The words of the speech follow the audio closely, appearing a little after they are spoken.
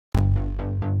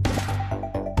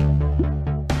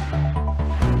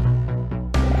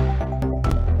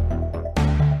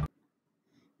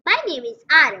name is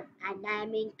Arab and I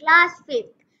am in class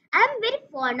 5th. I am very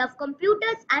fond of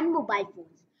computers and mobile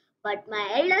phones, but my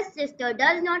eldest sister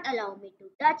does not allow me to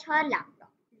touch her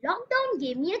laptop. Lockdown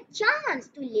gave me a chance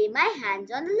to lay my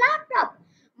hands on the laptop.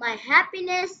 My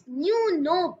happiness knew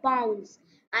no bounds.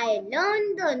 I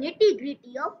learned the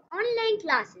nitty-gritty of online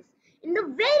classes. In the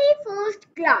very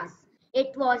first class,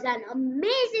 it was an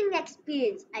amazing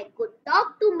experience. I could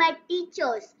talk to my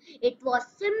teachers. It was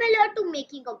similar to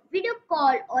making a video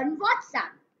call on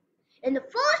WhatsApp. In the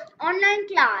first online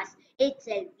class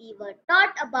itself, we were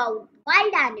taught about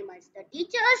wild animals. The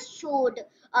teachers showed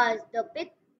us the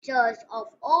pictures of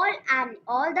all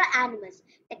the animals.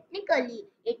 Technically,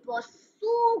 it was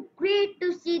so great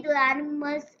to see the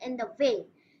animals in the way.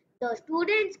 The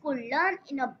students could learn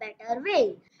in a better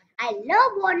way. I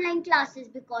love online classes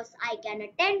because I can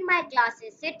attend my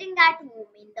classes sitting at home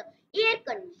in the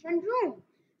air-conditioned room.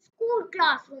 School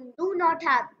classrooms do not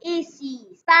have AC,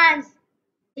 fans,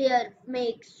 there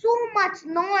make so much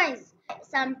noise.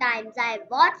 Sometimes I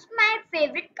watch my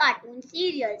favorite cartoon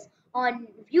serials on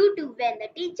YouTube when the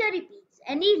teacher repeats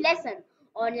any lesson.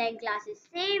 Online classes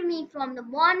save me from the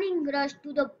morning rush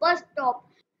to the bus stop.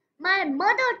 My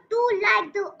mother too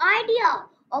liked the idea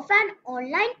of an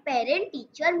online parent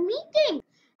teacher meeting.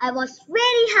 I was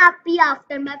very happy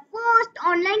after my first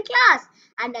online class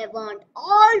and I want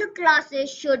all the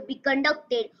classes should be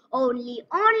conducted only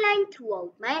online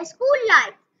throughout my school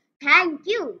life. Thank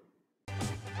you.